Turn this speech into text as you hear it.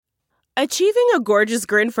Achieving a gorgeous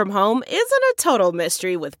grin from home isn't a total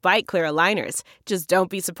mystery with Bite Clear aligners. Just don't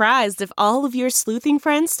be surprised if all of your sleuthing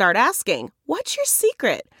friends start asking, "What's your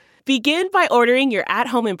secret?" Begin by ordering your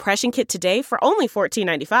at-home impression kit today for only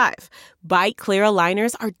 $14.95. Bite Clear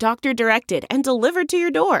aligners are doctor-directed and delivered to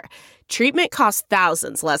your door. Treatment costs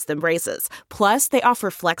thousands less than braces. Plus, they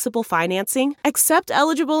offer flexible financing, accept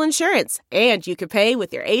eligible insurance, and you can pay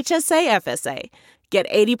with your HSA FSA. Get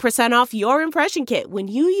 80% off your impression kit when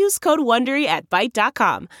you use code WONDERY at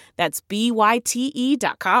Byte.com. That's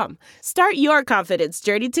BYTE.com. Start your confidence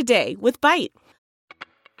journey today with Byte.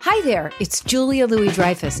 Hi there, it's Julia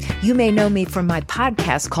Louis-Dreyfus. You may know me from my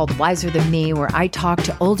podcast called Wiser Than Me, where I talk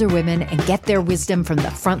to older women and get their wisdom from the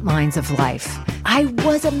front lines of life. I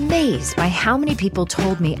was amazed by how many people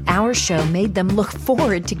told me our show made them look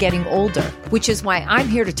forward to getting older, which is why I'm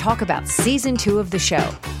here to talk about season 2 of the show.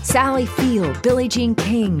 Sally Field, Billie Jean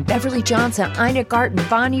King, Beverly Johnson, Ina Garten,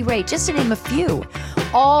 Bonnie Raitt, just to name a few.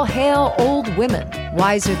 All hail old women.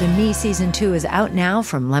 Wiser Than Me season 2 is out now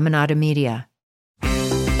from Lemonada Media.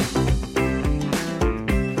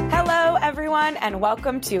 Everyone, and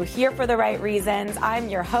welcome to Here for the Right Reasons. I'm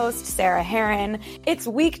your host, Sarah Heron. It's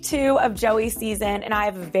week 2 of Joey's season, and I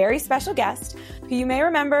have a very special guest who you may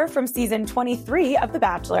remember from season 23 of The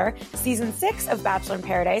Bachelor, season 6 of Bachelor in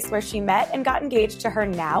Paradise, where she met and got engaged to her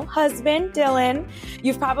now husband, Dylan.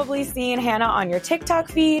 You've probably seen Hannah on your TikTok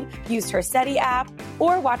feed, used her SETI app,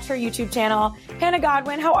 or watched her YouTube channel. Hannah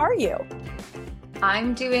Godwin, how are you?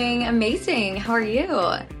 I'm doing amazing. How are you?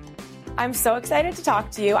 I'm so excited to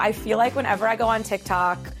talk to you. I feel like whenever I go on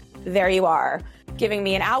TikTok, there you are, giving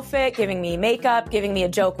me an outfit, giving me makeup, giving me a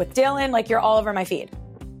joke with Dylan. Like, you're all over my feed.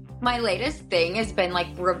 My latest thing has been like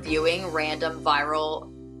reviewing random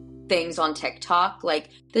viral things on TikTok, like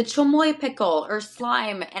the chamoy pickle or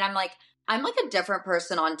slime. And I'm like a different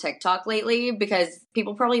person on TikTok lately because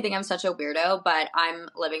people probably think I'm such a weirdo, but I'm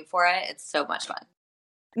living for it. It's so much fun.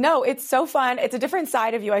 No, it's so fun. It's a different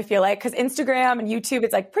side of you, I feel like, because Instagram and YouTube,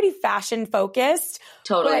 it's like pretty fashion focused.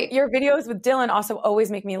 Totally. But your videos with Dylan also always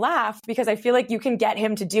make me laugh because I feel like you can get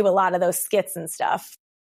him to do a lot of those skits and stuff.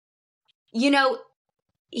 You know,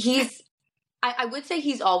 I would say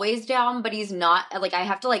he's always down, but he's not. Like, I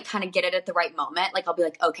have to like kind of get it at the right moment. Like, I'll be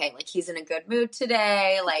like, okay, like he's in a good mood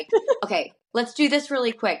today. Like, okay, let's do this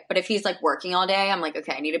really quick. But if he's like working all day, I'm like,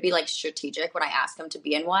 okay, I need to be like strategic when I ask him to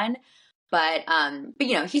be in one. But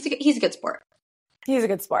you know, he's a good sport. He's a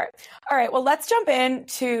good sport. All right. Well, let's jump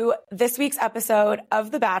into this week's episode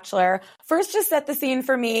of The Bachelor. First, just set the scene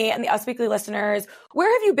for me and the Us Weekly listeners. Where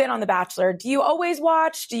have you been on The Bachelor? Do you always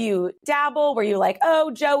watch? Do you dabble? Were you like,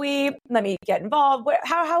 oh, Joey, let me get involved?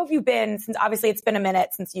 How have you been since obviously it's been a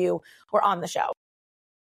minute since you were on the show?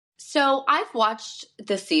 So I've watched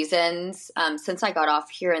the seasons since I got off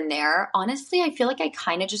here and there. Honestly, I feel like I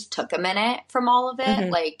kind of just took a minute from all of it. Mm-hmm.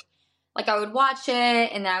 Like I would watch it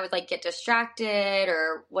and then I would like get distracted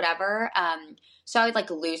or whatever. So I would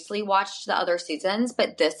like loosely watch the other seasons.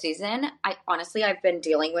 But this season, I've been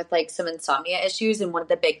dealing with like some insomnia issues. And one of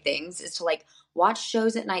the big things is to like watch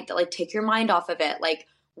shows at night that like take your mind off of it, like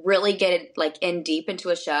really get it like in deep into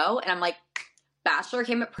a show. And I'm like, Bachelor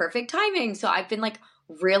came at perfect timing. So I've been like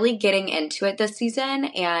really getting into it this season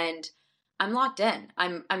and I'm locked in.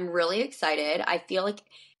 I'm really excited. I feel like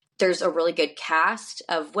there's a really good cast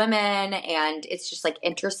of women and it's just like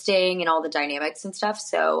interesting and all the dynamics and stuff.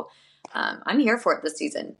 So I'm here for it this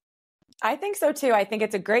season. I think so too. I think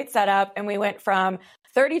it's a great setup. And we went from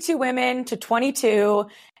 32 women to 22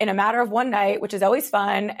 in a matter of one night, which is always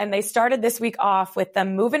fun. And they started this week off with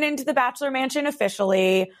them moving into the Bachelor Mansion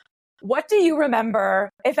officially. What do you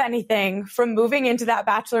remember, if anything, from moving into that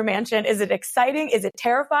Bachelor Mansion? Is it exciting? Is it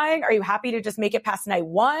terrifying? Are you happy to just make it past night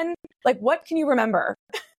 1? Like, what can you remember?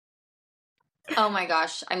 Oh my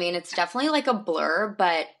gosh. I mean, it's definitely like a blur,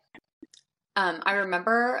 but I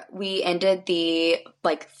remember we ended the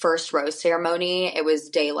like first rose ceremony. It was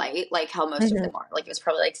daylight, like how most of them are. Like it was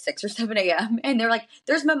probably like 6 or 7 a.m. And they're like,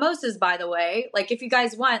 there's mimosas, by the way. Like if you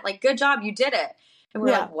guys want, like good job, you did it. And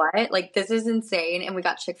we're like, what? Like this is insane. And we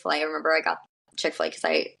got Chick-fil-A. I remember I got Chick-fil-A because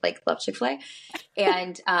I like love Chick-fil-A.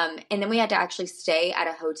 And then we had to actually stay at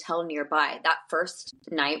a hotel nearby. That first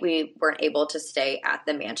night we weren't able to stay at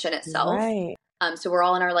the mansion itself. Right. So we're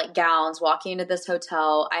all in our like gowns walking into this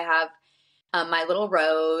hotel. I have my little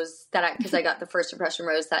rose because I got the first impression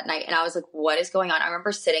rose that night. And I was like, what is going on? I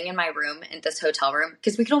remember sitting in my room in this hotel room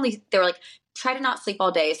because they were like, try to not sleep all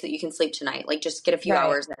day so that you can sleep tonight. Like just get a few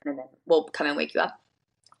hours in and then we'll come and wake you up.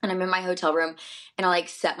 And I'm in my hotel room and I like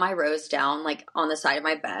set my rose down like on the side of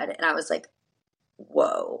my bed. And I was like,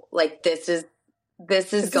 whoa, like this is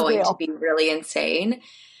going to be really insane.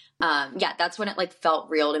 yeah, that's when it like felt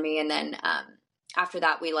real to me. And then after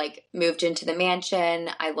that, we like moved into the mansion.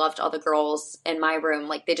 I loved all the girls in my room.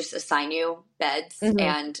 Like they just assign you beds,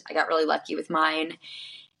 and I got really lucky with mine.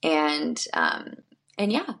 And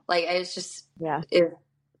yeah, like it was just it was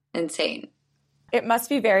insane. It must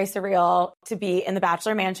be very surreal to be in the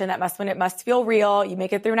Bachelor mansion. It must feel real. You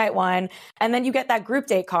make it through night one, and then you get that group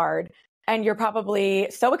date card, and you're probably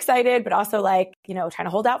so excited, but also like, you know, trying to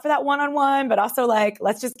hold out for that one-on-one, but also like,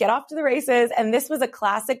 let's just get off to the races. And this was a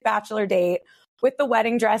classic Bachelor date with the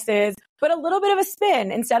wedding dresses, but a little bit of a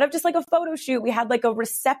spin. Instead of just like a photo shoot, we had like a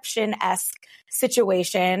reception-esque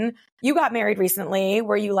situation. You got married recently.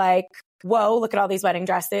 Were you like, whoa, look at all these wedding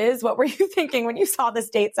dresses? What were you thinking when you saw this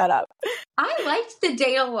date set up? I liked the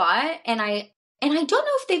date a lot, and I don't know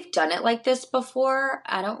if they've done it like this before.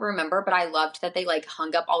 I don't remember, but I loved that they like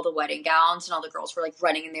hung up all the wedding gowns and all the girls were like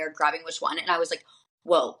running in there grabbing which one. And I was like,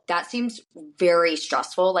 whoa, that seems very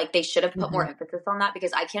stressful. Like they should have put more emphasis on that,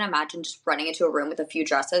 because I can't imagine just running into a room with a few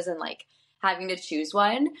dresses and like having to choose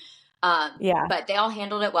one. But they all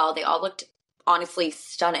handled it well. They all looked honestly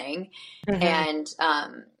stunning. And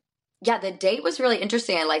yeah, the date was really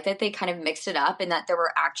interesting. I like that they kind of mixed it up and that there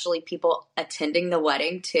were actually people attending the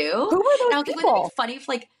wedding too. Who were those and I was people? like, wouldn't it be funny if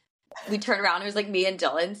like we turned around and it was like me and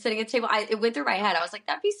Dylan sitting at the table? It went through my head. I was like,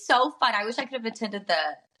 that'd be so fun. I wish I could have attended the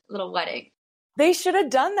little wedding. They should have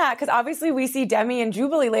done that, because obviously we see Demi and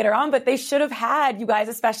Jubilee later on, but they should have had you guys,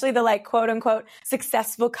 especially the like quote unquote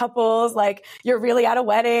successful couples, like you're really at a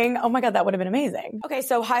wedding. Oh my God, that would have been amazing. Okay,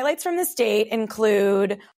 so highlights from this date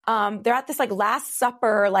include they're at this like Last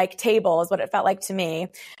Supper like table is what it felt like to me.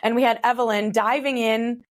 And we had Evelyn diving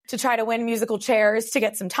in to try to win musical chairs to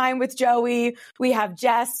get some time with Joey. We have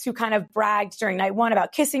Jess, who kind of bragged during night one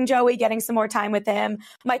about kissing Joey, getting some more time with him.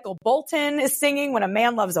 Michael Bolton is singing When a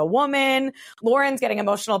Man Loves a Woman. Lauren's getting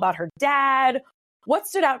emotional about her dad. What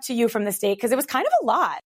stood out to you from this date? Because it was kind of a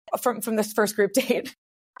lot from this first group date.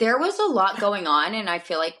 There was a lot going on, and I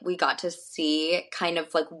feel like we got to see kind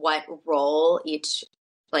of like what role each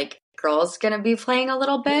like girl's going to be playing a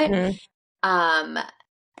little bit.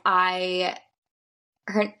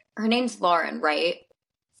 Her name's Lauren, right?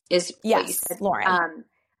 Yes, Lauren.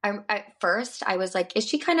 At first I was like, is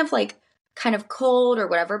she kind of cold or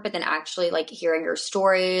whatever? But then actually like hearing her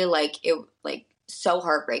story, like it like so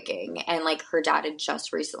heartbreaking, and like her dad had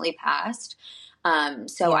just recently passed.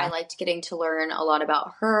 So I liked getting to learn a lot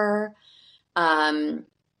about her.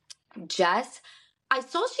 Jess, I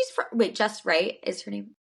saw she's from, Jess, right? Is her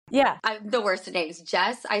name? Yeah. I'm the worst at names.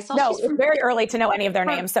 Jess, I saw No, she's from, it's very early to know any of their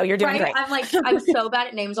names, so you're doing great. I'm like, I'm so bad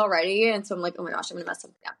at names already. And so I'm like, oh my gosh, I'm going to mess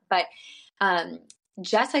something up. But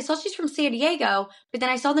Jess, I saw she's from San Diego, but then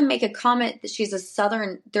I saw them make a comment that she's a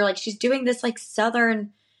Southern, they're like, she's doing this like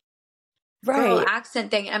Southern girl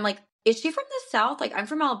accent thing. And I'm like, is she from the South? Like, I'm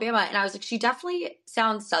from Alabama. And I was like, she definitely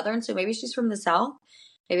sounds Southern. So maybe she's from the South.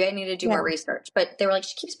 Maybe I need to do more research. But they were like,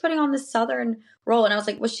 she keeps putting on this Southern role. And I was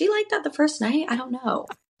like, was she like that the first night? I don't know.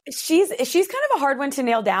 She's kind of a hard one to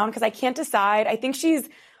nail down, because I can't decide. I think she's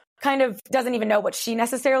kind of doesn't even know what she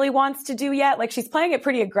necessarily wants to do yet. Like she's playing it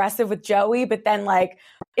pretty aggressive with Joey, but then like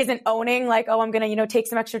isn't owning like, oh, I'm going to, you know, take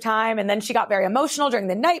some extra time. And then she got very emotional during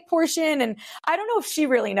the night portion. And I don't know if she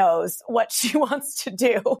really knows what she wants to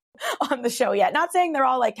do on the show yet. Not saying they're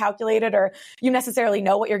all like calculated or you necessarily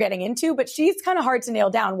know what you're getting into, but she's kind of hard to nail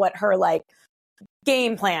down what her like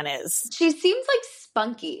game plan is. She seems like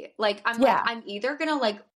spunky. Like I'm either going to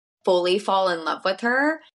like fully fall in love with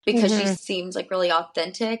her because she seems like really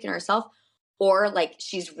authentic in herself, or like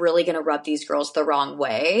she's really going to rub these girls the wrong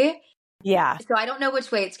way. Yeah. So I don't know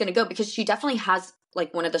which way it's going to go, because she definitely has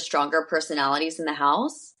like one of the stronger personalities in the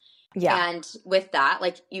house. Yeah. And with that,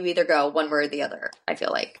 like you either go one way or the other, I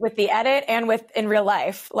feel like. With the edit and with in real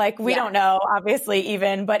life. Like we don't know, obviously,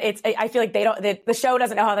 even, but I feel like the show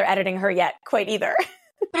doesn't know how they're editing her yet quite either.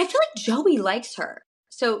 But I feel like Joey likes her.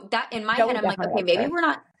 So that in my head, I'm like, okay, maybe we're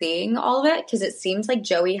not seeing all of it, because it seems like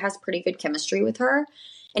Joey has pretty good chemistry with her.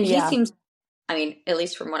 And he seems, I mean, at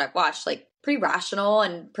least from what I've watched, like pretty rational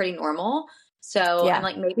and pretty normal. So I'm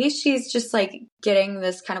like, maybe she's just like getting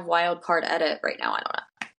this kind of wild card edit right now. I don't know.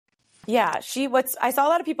 Yeah. I saw a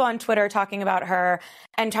lot of people on Twitter talking about her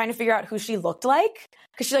and trying to figure out who she looked like,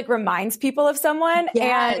 because she like reminds people of someone.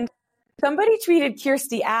 Yeah. And somebody tweeted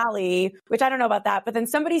Kirstie Alley, which I don't know about that, but then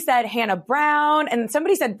somebody said Hannah Brown, and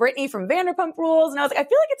somebody said Brittany from Vanderpump Rules. And I was like, I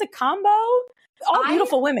feel like it's a combo. All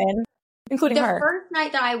beautiful women, including her. The first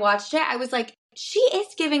night that I watched it, I was like, she is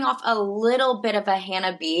giving off a little bit of a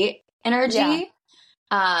Hannah B energy. Yeah.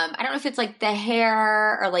 I don't know if it's like the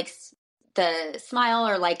hair or like the smile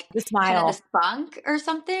or like the smile, kind of the spunk or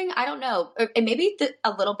something. I don't know. And maybe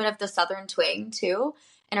a little bit of the Southern twang too.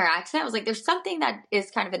 and her accent. I was like, there's something that is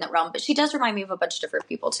kind of in that realm, but she does remind me of a bunch of different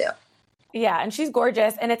people too. Yeah, and she's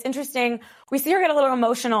gorgeous. And it's interesting. We see her get a little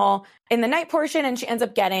emotional in the night portion, and she ends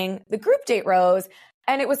up getting the group date rose.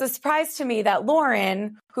 And it was a surprise to me that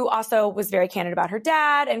Lauren, who also was very candid about her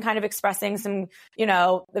dad and kind of expressing some, it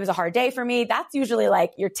was a hard day for me. That's usually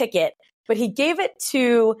like your ticket. But he gave it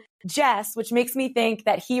to Jess, which makes me think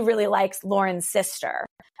that he really likes Lauren's sister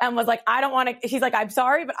and was like, he's like, I'm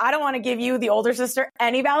sorry, but I don't want to give you, the older sister,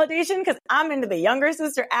 any validation because I'm into the younger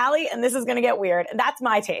sister, Allie, and this is going to get weird. And that's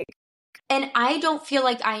my take. And I don't feel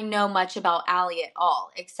like I know much about Allie at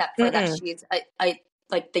all, except for that she's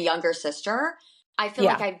like the younger sister. I feel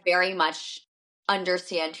like I very much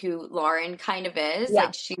understand who Lauren kind of is. Yeah.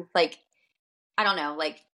 Like she's like, I don't know,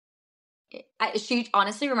 like she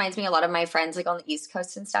honestly reminds me a lot of my friends like on the East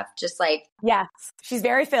Coast and stuff. Just like, yes, she's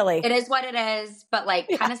very Philly. It is what it is, but like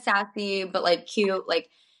kind of sassy, but like cute. Like,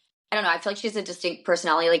 I don't know. I feel like she has a distinct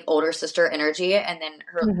personality, like older sister energy. And then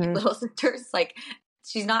her little sister's like,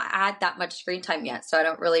 she's not had that much screen time yet. So I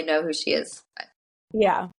don't really know who she is. But.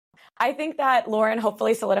 Yeah. I think that Lauren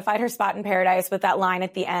hopefully solidified her spot in paradise with that line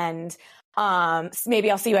at the end. Maybe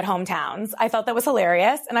I'll see you at hometowns. I thought that was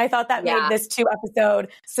hilarious. And I thought that made this 2-episode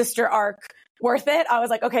sister arc worth it. I was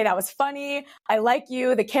like, okay, that was funny. I like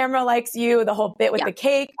you. The camera likes you. The whole bit with the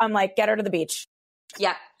cake. I'm like, get her to the beach.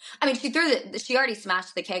 Yeah. I mean, she already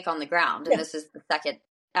smashed the cake on the ground. And this is the second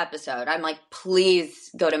episode. I'm like, please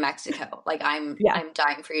go to Mexico. Like I'm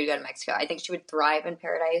dying for you to go to Mexico. I think she would thrive in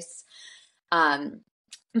paradise.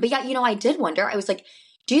 But yeah, I did wonder, I was like,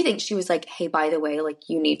 do you think she was like, hey, by the way, like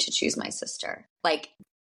you need to choose my sister? Like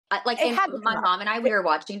my mom and I, we were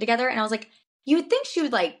watching together and I was like, you would think she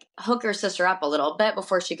would like hook her sister up a little bit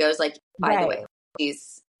before she goes like, by the way,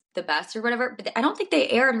 she's the best or whatever. But I don't think they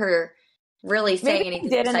aired her really saying anything.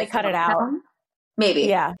 They did and they cut it out. Maybe.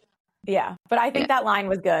 Yeah. Yeah. But I think that line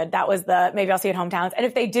was good. That was maybe I'll see you at hometowns. And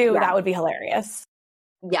if they do, that would be hilarious.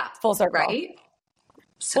 Yeah. Full circle. Right.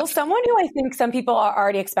 Well, someone who I think some people are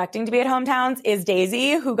already expecting to be at hometowns is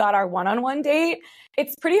Daisy, who got our one-on-one date.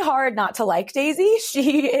 It's pretty hard not to like Daisy.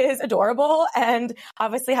 She is adorable and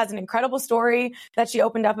obviously has an incredible story that she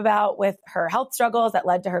opened up about with her health struggles that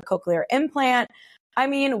led to her cochlear implant. I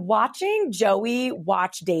mean, watching Joey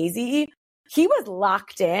watch Daisy, he was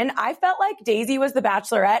locked in. I felt like Daisy was the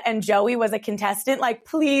Bachelorette and Joey was a contestant. Like,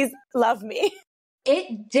 please love me.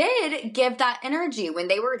 It did give that energy when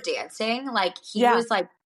they were dancing. Like he was like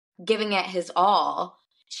giving it his all.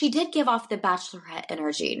 She did give off the Bachelorette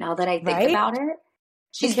energy. Now that I think about it,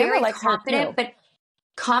 she's very like confident, but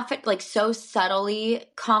confident, like so subtly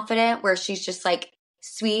confident, where she's just like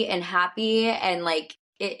sweet and happy and like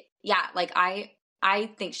it. Yeah, like I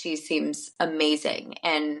think she seems amazing,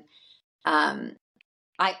 and I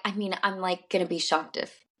mean, I'm like gonna be shocked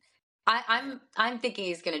if. I'm thinking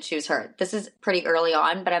he's going to choose her. This is pretty early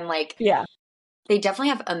on, but I'm like, they definitely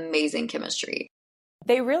have amazing chemistry.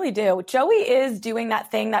 They really do. Joey is doing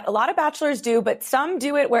that thing that a lot of bachelors do, but some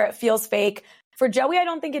do it where it feels fake. For Joey, I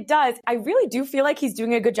don't think it does. I really do feel like he's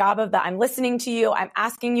doing a good job of that. I'm listening to you. I'm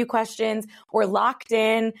asking you questions. We're locked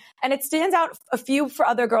in. And it stands out a few for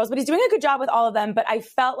other girls, but he's doing a good job with all of them. But I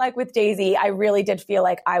felt like with Daisy, I really did feel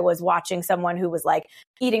like I was watching someone who was like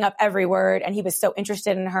eating up every word, and he was so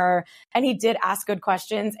interested in her. And he did ask good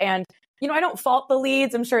questions. And I don't fault the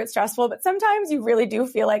leads. I'm sure it's stressful, but sometimes you really do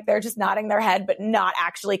feel like they're just nodding their head, but not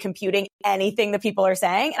actually computing anything that people are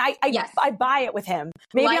saying. And I buy it with him.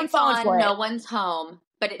 Maybe Lights I'm falling for it. No one's home,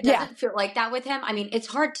 but it doesn't feel like that with him. I mean, it's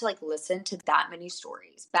hard to like listen to that many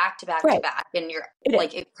stories back to back to back. And you're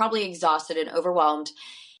probably exhausted and overwhelmed.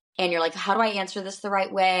 And you're like, how do I answer this the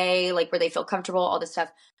right way? Like where they feel comfortable, all this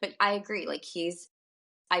stuff. But I agree. Like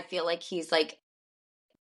I feel like he's like,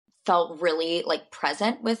 felt really like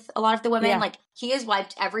present with a lot of the women. Like he has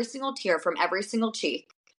wiped every single tear from every single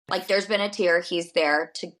cheek. Like there's been a tear, he's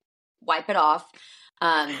there to wipe it off.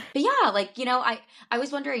 But yeah, like, I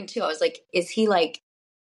was wondering too, I was like, is he like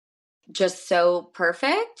just so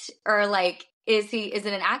perfect or like, is it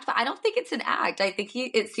an act? But I don't think it's an act. I think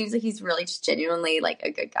it seems like he's really just genuinely like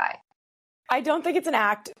a good guy. I don't think it's an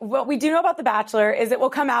act. What we do know about The Bachelor is it will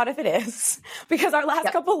come out if it is. Because our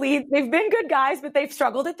last couple leads, they've been good guys, but they've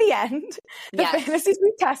struggled at the end. The fantasy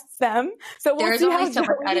suite tests them. So we'll see how so much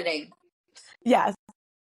editing. Yes.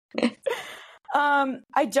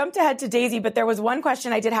 I jumped ahead to Daisy, but there was one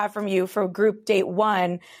question I did have from you for group date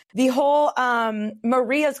 1. The whole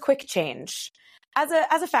Maria's quick change. As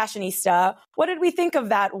a fashionista, what did we think of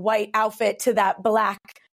that white outfit to that black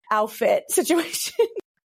outfit situation?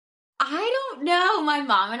 I don't know. My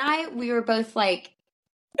mom and we were both like,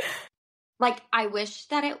 I wish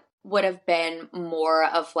that it would have been more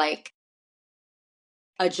of like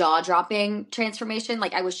a jaw-dropping transformation.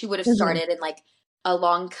 Like, I wish she would have Mhm. started in like a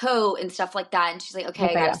long coat and stuff like that. And she's like, okay,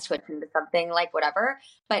 I Yeah. gotta switch into something, like whatever.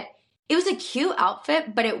 But it was a cute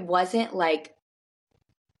outfit, but it wasn't like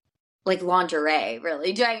lingerie,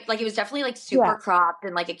 really. Like, it was definitely like super cropped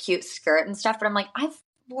and like a cute skirt and stuff. But I'm like, I've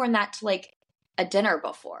worn that to like a dinner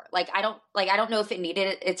before. Like, I don't know if it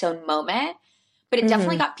needed its own moment, but it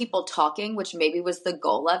definitely got people talking, which maybe was the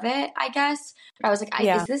goal of it, I guess. But I was like,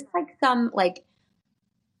 is this like some like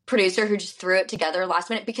producer who just threw it together last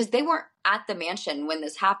minute? Because they weren't at the mansion when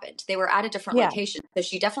this happened. They were at a different location. So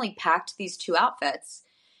she definitely packed these two outfits,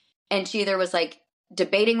 and she either was like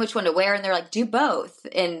debating which one to wear, and they're like, do both.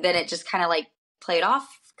 And then it just kind of like played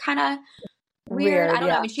off kind of weird. I don't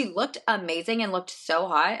know. I mean, she looked amazing and looked so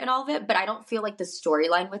hot and all of it, but I don't feel like the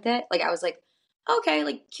storyline with it. Like, I was like, okay,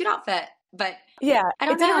 like cute outfit. But yeah, I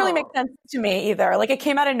don't it didn't know. really make sense to me either. Like, it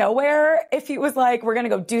came out of nowhere. If he was like, we're going to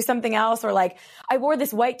go do something else, or like, I wore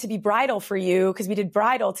this white to be bridal for you because we did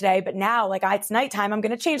bridal today, but now like it's nighttime, I'm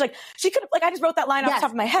going to change. Like, she could have, like, I just wrote that line off the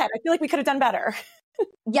top of my head. I feel like we could have done better.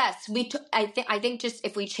 Yes, I think just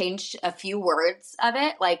if we changed a few words of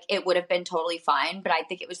it, like, it would have been totally fine. But I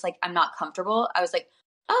think it was like, I'm not comfortable. I was like,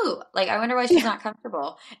 oh, like, I wonder why she's not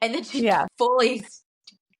comfortable. And then she fully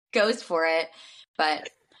goes for it. But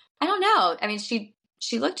I don't know. I mean,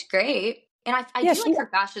 she looked great. And I do like her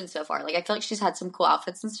fashion so far. Like, I feel like she's had some cool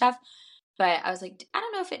outfits and stuff. But I was like, I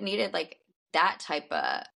don't know if it needed like that type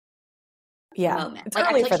of moment. It's like,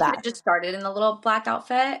 early I feel for like she that. could have just started in the little black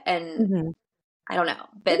outfit, and I don't know.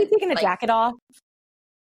 But maybe taking a jacket off,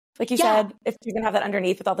 like you said, if you're gonna have that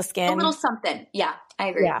underneath with all the skin, a little something. Yeah, I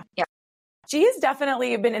agree. Yeah. She has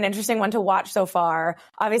definitely been an interesting one to watch so far.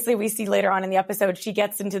 Obviously, we see later on in the episode, she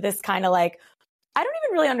gets into this kind of like, I don't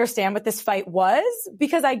even really understand what this fight was,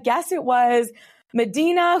 because I guess it was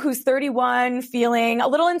Medina, who's 31, feeling a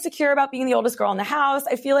little insecure about being the oldest girl in the house.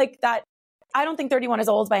 I feel like that, I don't think 31 is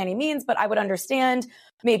old by any means, but I would understand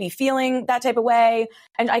maybe feeling that type of way.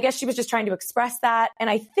 And I guess she was just trying to express that. And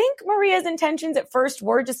I think Maria's intentions at first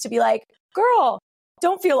were just to be like, girl,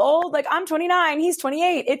 don't feel old. Like, I'm 29, he's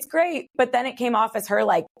 28. It's great. But then it came off as her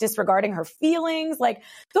like disregarding her feelings. Like,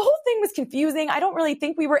 the whole thing was confusing. I don't really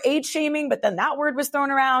think we were age shaming, but then that word was thrown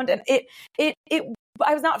around, and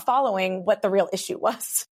I was not following what the real issue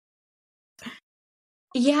was.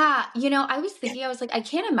 Yeah. I was thinking, I was like, I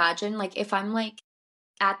can't imagine like if I'm like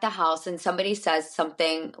at the house and somebody says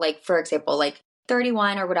something like, for example, like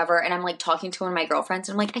 31 or whatever, and I'm like talking to one of my girlfriends,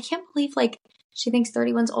 and I'm like, I can't believe like she thinks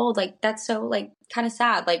 31's old. Like, that's so like kind of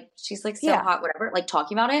sad. Like, she's like so hot, whatever, like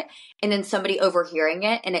talking about it. And then somebody overhearing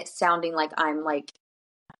it and it sounding like I'm like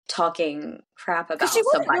talking crap about she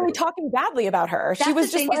wasn't somebody. really talking badly about her. That's she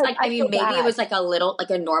was just like, I mean, maybe it was like a little, like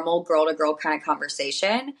a normal girl to girl kind of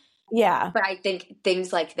conversation. Yeah. But I think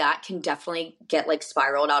things like that can definitely get like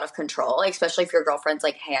spiraled out of control, like, especially if your girlfriend's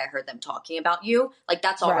like, hey, I heard them talking about you. Like,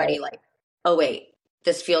 that's already like, oh wait,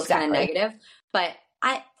 this feels kind of negative. But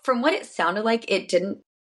from what it sounded like, it didn't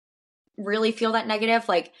really feel that negative.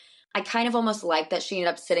 Like, I kind of almost liked that she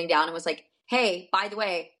ended up sitting down and was like, hey, by the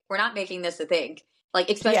way, we're not making this a thing. Like,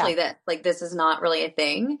 especially this, like, this is not really a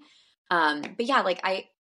thing. But yeah, like,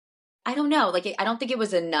 I don't know. Like, I don't think it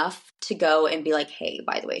was enough to go and be like, hey,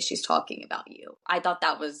 by the way, she's talking about you. I thought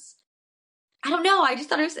that was, I don't know. I just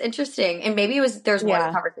thought it was interesting. And maybe there's more to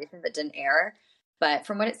the conversation that didn't air. But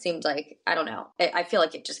from what it seemed like, I don't know. I feel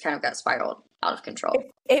like it just kind of got spiraled out of control.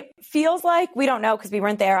 It feels like, we don't know because we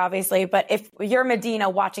weren't there, obviously. But if you're Medina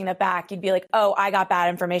watching the back, you'd be like, oh, I got bad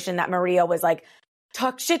information that Maria was like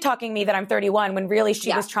shit-talking me that I'm 31, when really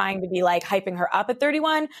she was trying to be like hyping her up at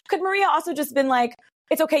 31. Could Maria also just been like,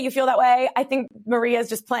 it's okay, you feel that way? I think Maria's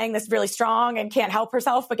just playing this really strong and can't help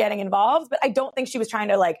herself but getting involved. But I don't think she was trying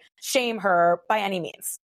to like shame her by any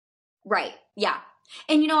means. Right. Yeah.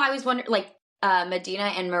 And I was wondering, like, Medina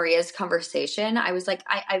and Maria's conversation, I was like,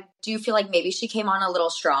 I do feel like maybe she came on a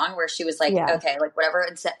little strong, where she was like, okay, like whatever.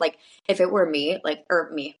 And said, like, if it were me, like,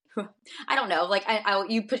 or me, I don't know. Like,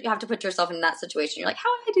 you have to put yourself in that situation. You're like, how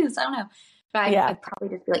would I do this? I don't know. But I'd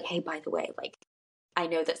probably just be like, hey, by the way, like, I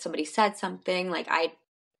know that somebody said something. Like,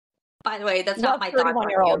 by the way, that's not my thought on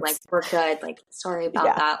you. Like, we're good. Like, sorry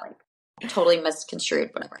about that. Like, totally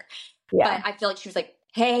misconstrued, whatever. Yeah. But I feel like she was like,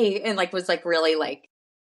 hey, and like was like really like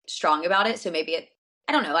strong about it. So maybe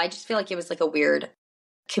I don't know. I just feel like it was like a weird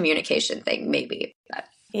communication thing, maybe. But.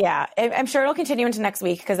 Yeah, I'm sure it'll continue into next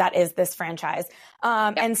week because that is this franchise.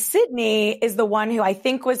 And Sydney is the one who I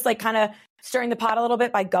think was like kind of stirring the pot a little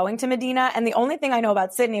bit by going to Medina. And the only thing I know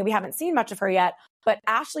about Sydney, we haven't seen much of her yet, but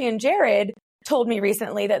Ashley and Jared told me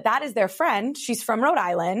recently that is their friend. She's from Rhode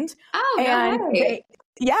Island. Oh, and no way.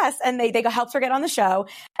 they helped her get on the show,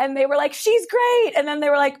 and they were like, she's great. And then they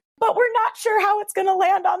were like, but we're not sure how it's going to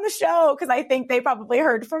land on the show. Cause I think they probably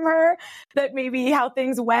heard from her that maybe how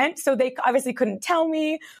things went. So they obviously couldn't tell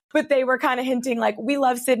me, but they were kind of hinting like, we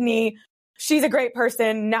love Sydney. She's a great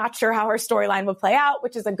person. Not sure how her storyline will play out,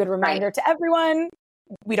 which is a good reminder to everyone.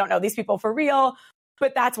 We don't know these people for real,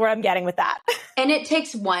 but that's where I'm getting with that. And it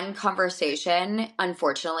takes one conversation,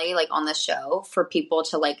 unfortunately, like on the show for people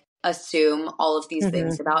to like assume all of these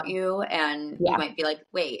things about you. And you might be like,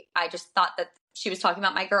 wait, I just thought that she was talking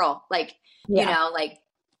about my girl. Like, you know, like,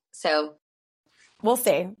 so. We'll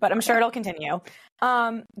see, but I'm sure it'll continue.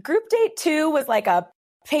 Group date 2 was like a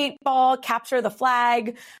paintball, capture the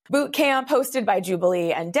flag boot camp hosted by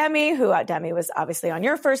Jubilee and Demi, who Demi was obviously on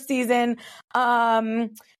your first season. Are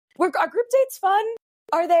group dates fun?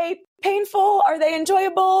 Are they painful? Are they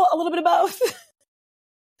enjoyable? A little bit of both?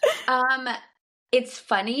 It's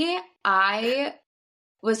funny. I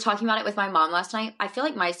was talking about it with my mom last night. I feel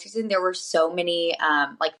like my season, there were so many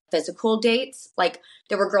like physical dates. Like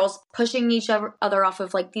there were girls pushing each other off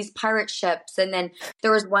of like these pirate ships. And then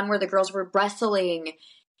there was one where the girls were wrestling,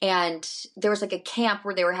 and there was like a camp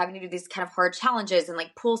where they were having to do these kind of hard challenges and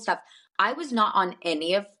like pool stuff. I was not on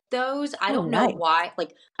any of those. I don't know why.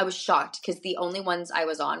 Like I was shocked because the only ones I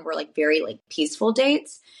was on were like very like peaceful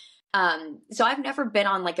dates. So I've never been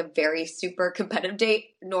on like a very super competitive date,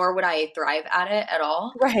 nor would I thrive at it at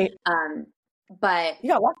all. Right. But you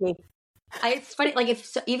got lucky. It's funny. Like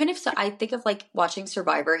even if I think of like watching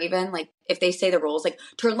Survivor, even like if they say the rules, like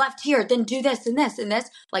turn left here, then do this and this and this,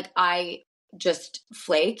 like I just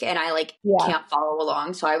flake and I like can't follow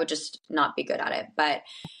along. So I would just not be good at it. But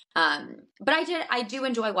I do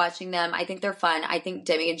enjoy watching them. I think they're fun. I think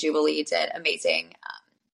Demi and Jubilee did amazing.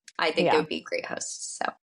 I think they would be great hosts.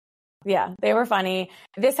 So. Yeah, they were funny.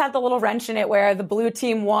 This had the little wrench in it where the blue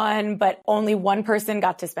team won, but only one person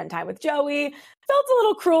got to spend time with Joey. Felt a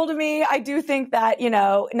little cruel to me. I do think that, you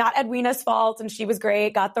know, not Edwina's fault, and she was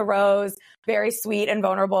great, got the rose, very sweet and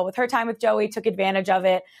vulnerable with her time with Joey, took advantage of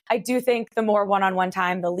it. I do think the more one-on-one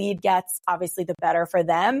time the lead gets, obviously the better for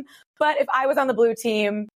them. But if I was on the blue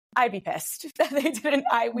team, I'd be pissed that they didn't,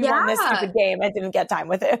 we won this stupid game and didn't get time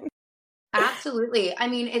with him. Absolutely. I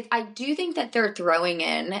mean, I do think that they're throwing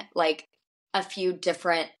in like a few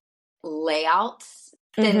different layouts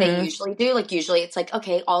than they usually do. Like usually it's like,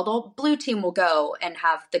 okay, all the blue team will go and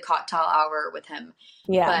have the cocktail hour with him.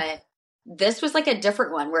 Yeah. But this was like a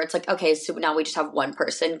different one where it's like, okay, so now we just have one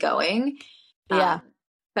person going. Yeah.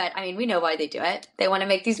 But I mean, we know why they do it. They want to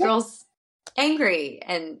make these girls angry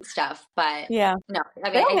and stuff, but no, I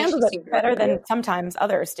mean, they handled it better than sometimes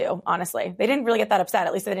others do. Honestly, they didn't really get that upset.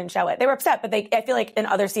 At least they didn't show it. They were upset, but I feel like in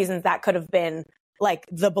other seasons that could have been like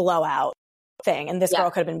the blowout thing, and this girl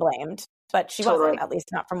could have been blamed, but she wasn't. At least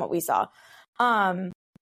not from what we saw.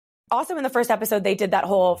 Also, in the first episode, they did that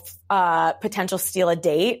whole potential steal a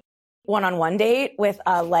date, one-on-one date with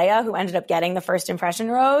Leia, who ended up getting the first impression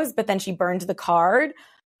rose, but then she burned the card.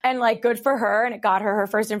 And like, good for her. And it got her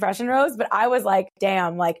first impression rose. But I was like,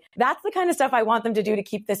 damn, like that's the kind of stuff I want them to do to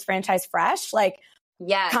keep this franchise fresh. Like,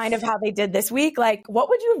 kind of how they did this week. Like, what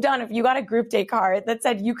would you have done if you got a group date card that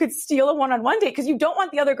said you could steal a one-on-one date? Because you don't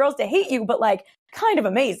want the other girls to hate you, but like kind of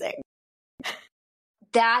amazing.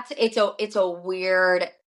 It's a weird,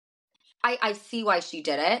 I see why she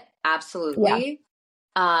did it. Absolutely.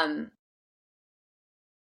 Yeah.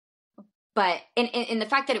 But in the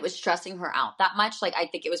fact that it was stressing her out that much, like I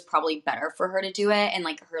think it was probably better for her to do it, and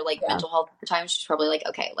like her like mental health at the time, she's probably like,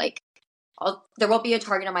 okay, like there won't be a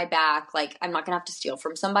target on my back. Like I'm not gonna have to steal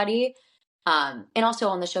from somebody. And also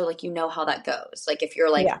on the show, like you know how that goes. Like if you're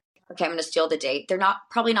like, okay, I'm gonna steal the date, they're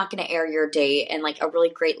probably not gonna air your date in like a really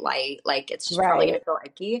great light. Like it's just probably gonna feel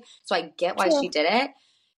icky. So I get why she did it,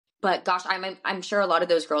 but gosh, I'm sure a lot of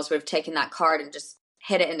those girls would have taken that card and just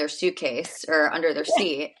hid it in their suitcase or under their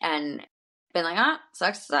seat and been like,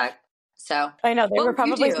 sucks. So I know they were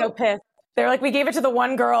probably so pissed. They're like, we gave it to the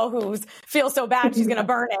one girl who feels so bad she's gonna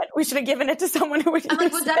burn it. We should have given it to someone who would. I'm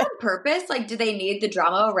like, was that on purpose? Like, do they need the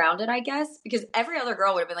drama around it? I guess because every other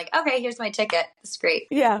girl would have been like, okay, here's my ticket. It's great.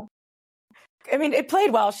 Yeah. I mean, it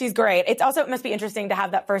played well. She's great. It must be interesting to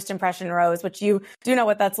have that first impression rose, which you do know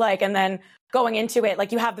what that's like. And then going into it,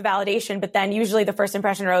 like you have the validation, but then usually the first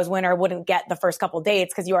impression rose winner wouldn't get the first couple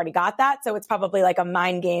dates because you already got that. So it's probably like a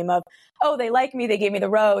mind game of, oh, they like me, they gave me the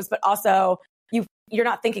rose, but also you're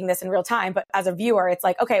not thinking this in real time. But as a viewer, it's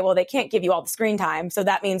like, okay, well, they can't give you all the screen time. So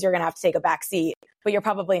that means you're going to have to take a back seat. But you're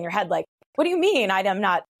probably in your head like, what do you mean I'm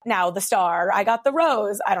not now the star? I got the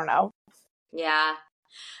rose. I don't know. Yeah.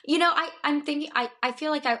 You know, I'm thinking, I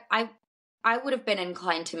feel like I I would have been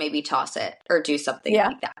inclined to maybe toss it or do something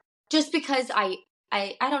like that. Just because I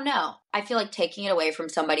don't know. I feel like taking it away from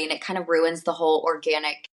somebody and it kind of ruins the whole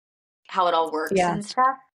organic, how it all works and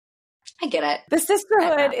stuff. I get it. The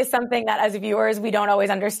sisterhood is something that as viewers, we don't always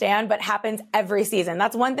understand, but happens every season.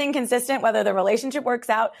 That's one thing consistent, whether the relationship works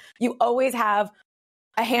out, you always have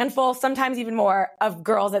a handful, sometimes even more, of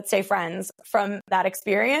girls that stay friends from that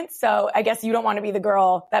experience. So I guess you don't want to be the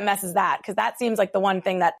girl that messes that, because that seems like the one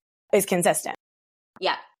thing that is consistent.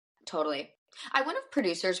 Yeah, totally. I wonder if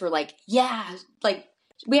producers were like, yeah, like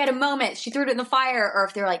we had a moment, she threw it in the fire, or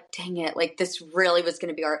if they're like, dang it, like this really was going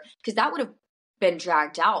to be our, because that would have been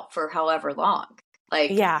dragged out for however long.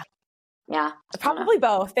 Like, yeah. Probably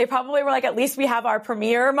both. They probably were like, at least we have our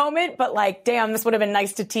premiere moment, but like, damn, this would have been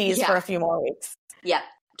nice to tease for a few more weeks. Yeah,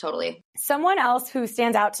 totally. Someone else who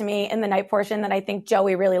stands out to me in the night portion that I think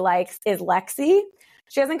Joey really likes is Lexi.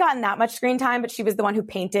 She hasn't gotten that much screen time, but she was the one who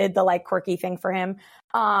painted the like quirky thing for him.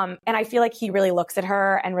 And I feel like he really looks at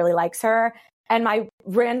her and really likes her. And my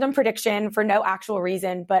random prediction, for no actual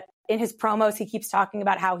reason, but in his promos, he keeps talking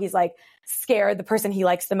about how he's like scared the person he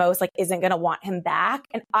likes the most, like isn't going to want him back.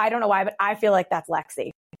 And I don't know why, but I feel like that's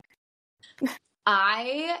Lexi.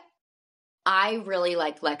 I really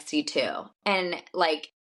like Lexi too. And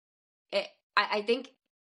like, I think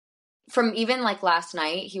from even like last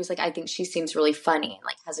night, he was like, I think she seems really funny and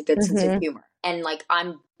like has a good sense of humor. And like,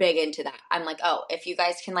 I'm big into that. I'm like, oh, if you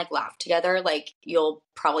guys can like laugh together, like you'll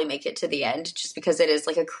probably make it to the end, just because it is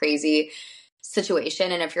like a crazy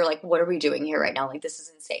situation. And if you're like, what are we doing here right now? Like, this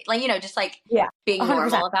is insane. Like, you know, just like being 100%.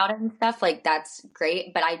 Normal about it and stuff, like that's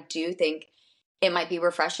great. But I do think it might be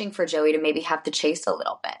refreshing for Joey to maybe have to chase a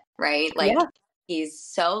little bit, right? Like he's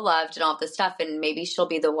so loved and all this stuff, and maybe she'll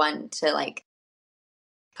be the one to like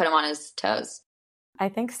put him on his toes. I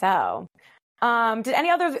think so. Did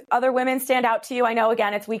any other women stand out to you? I know,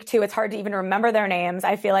 again, it's week 2. It's hard to even remember their names.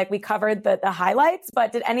 I feel like we covered the highlights,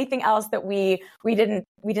 but did anything else that we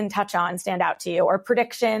didn't touch on stand out to you, or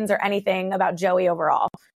predictions or anything about Joey overall?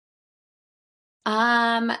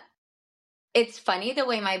 It's funny the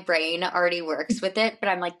way my brain already works with it, but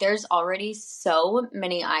I'm like, there's already so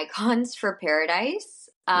many icons for Paradise.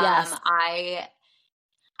 Yes.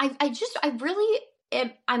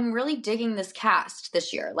 I'm really digging this cast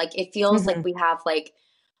this year. Like, it feels like we have like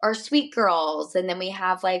our sweet girls, and then we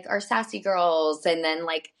have like our sassy girls, and then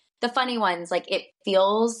like the funny ones. Like, it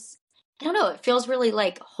feels, I don't know, it feels really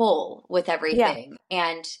like whole with everything.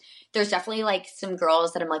 And there's definitely like some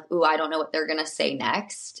girls that I'm like, ooh, I don't know what they're going to say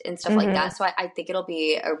next and stuff like that. So I think it'll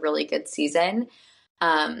be a really good season.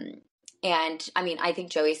 And I mean, I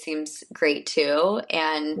think Joey seems great too.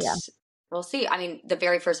 And we'll see. I mean, the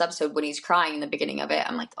very first episode when he's crying in the beginning of it,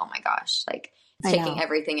 I'm like, oh my gosh, like it's taking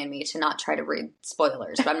everything in me to not try to read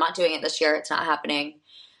spoilers, but I'm not doing it this year. It's not happening.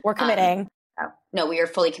 We're committing. No, we are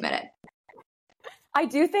fully committed. I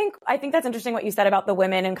think that's interesting what you said about the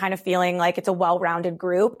women and kind of feeling like it's a well-rounded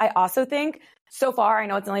group. I also think so far, I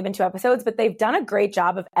know it's only been 2 episodes, but they've done a great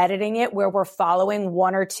job of editing it where we're following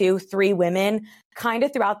 1 or 2, 3 women kind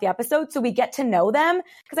of throughout the episode. So we get to know them.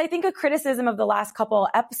 Because I think a criticism of the last couple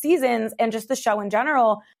seasons and just the show in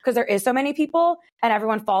general, because there is so many people and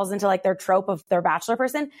everyone falls into like their trope of their Bachelor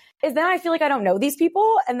person, is then I feel like I don't know these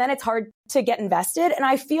people. And then it's hard to get invested. And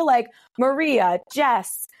I feel like Maria,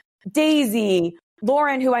 Jess, Daisy,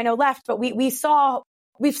 Lauren, who I know left, but we've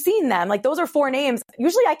seen them. Like, those are 4 names.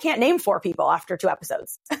 Usually I can't name 4 people after 2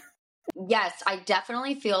 episodes. Yes, I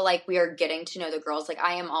definitely feel like we are getting to know the girls. Like,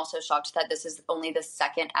 I am also shocked that this is only the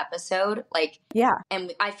 2nd episode. Like,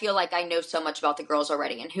 and I feel like I know so much about the girls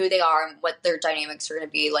already and who they are and what their dynamics are going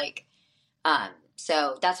to be like.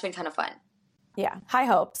 So that's been kind of fun. Yeah, high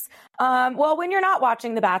hopes. Well, when you're not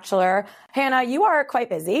watching The Bachelor, Hannah, you are quite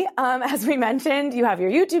busy. As we mentioned, you have your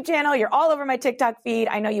YouTube channel. You're all over my TikTok feed.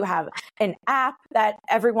 I know you have an app that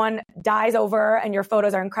everyone dies over, and your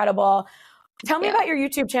photos are incredible. Tell me about your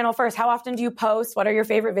YouTube channel first. How often do you post? What are your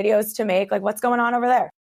favorite videos to make? Like, what's going on over there?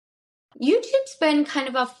 YouTube's been kind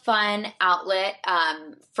of a fun outlet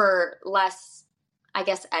for less, I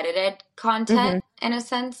guess, edited content in a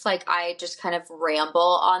sense. Like, I just kind of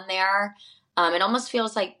ramble on there. It almost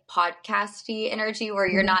feels like podcasty energy where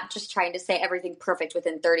you're not just trying to say everything perfect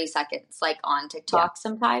within 30 seconds, like on TikTok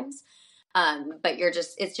sometimes. But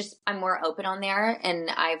I'm more open on there,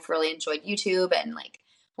 and I've really enjoyed YouTube. And like,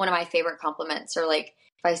 one of my favorite compliments are like,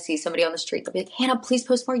 if I see somebody on the street, they'll be like, Hannah, please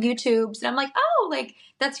post more YouTubes. And I'm like, oh, like,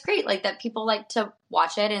 that's great. Like, that people like to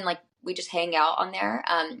watch it, and like, we just hang out on there.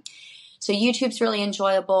 So YouTube's really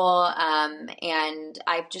enjoyable. And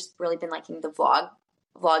I've just really been liking the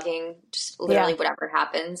vlogging, just literally whatever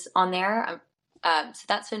happens on there. So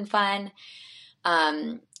that's been fun.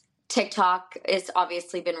 TikTok has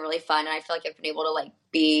obviously been really fun, and I feel like I've been able to like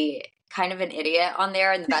be kind of an idiot on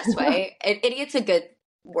there in the best way. Idiot's a good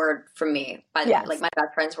word from me, by the way. Like my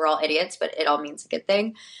best friends were all idiots, but it all means a good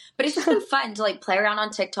thing. But it's just been fun to like play around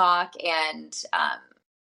on TikTok and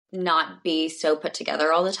not be so put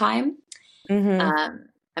together all the time.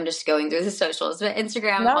 I'm just going through the socials, but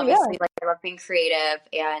Instagram, obviously, like I love being creative,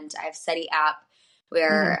 and I have SETI app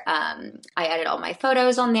where I edit all my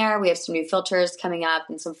photos on there. We have some new filters coming up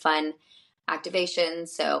and some fun activations,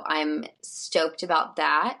 so I'm stoked about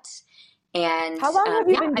that. And how long have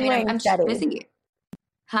you been doing I'm just busy.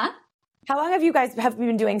 Huh? How long have you guys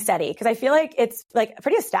been doing SETI? Because I feel like it's like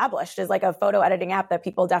pretty established as like a photo editing app that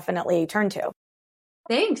people definitely turn to.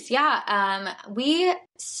 Thanks. Yeah. We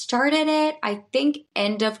started it, I think,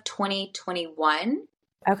 end of 2021.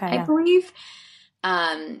 Okay. I believe.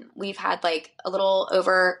 We've had like a little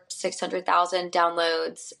over 600,000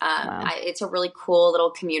 downloads. Wow. It's a really cool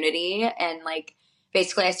little community. And like,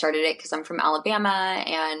 basically I started it because I'm from Alabama,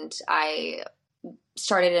 and I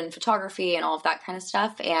started in photography and all of that kind of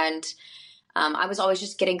stuff. And I was always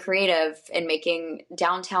just getting creative and making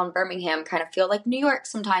downtown Birmingham kind of feel like New York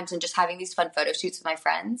sometimes, and just having these fun photo shoots with my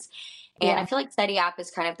friends. And I feel like SETI app is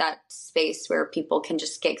kind of that space where people can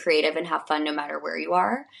just get creative and have fun no matter where you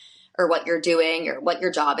are or what you're doing or what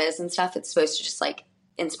your job is and stuff. It's supposed to just like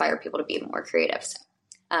inspire people to be more creative. So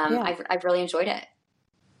I've really enjoyed it.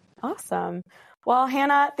 Awesome. Well,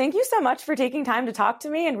 Hannah, thank you so much for taking time to talk to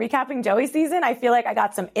me and recapping Joey's season. I feel like I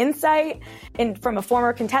got some insight from a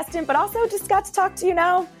former contestant, but also just got to talk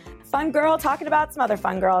to, fun girl talking about some other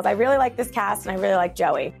fun girls. I really like this cast, and I really like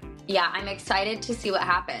Joey. Yeah, I'm excited to see what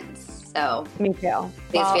happens. So me too.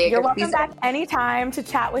 Well, you're welcome back anytime to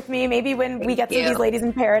chat with me. Maybe when we get to these ladies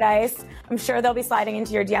in paradise, I'm sure they'll be sliding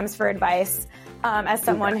into your DMs for advice as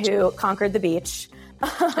someone who conquered the beach.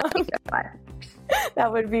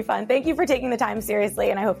 That would be fun. Thank you for taking the time seriously,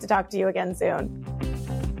 and I hope to talk to you again soon.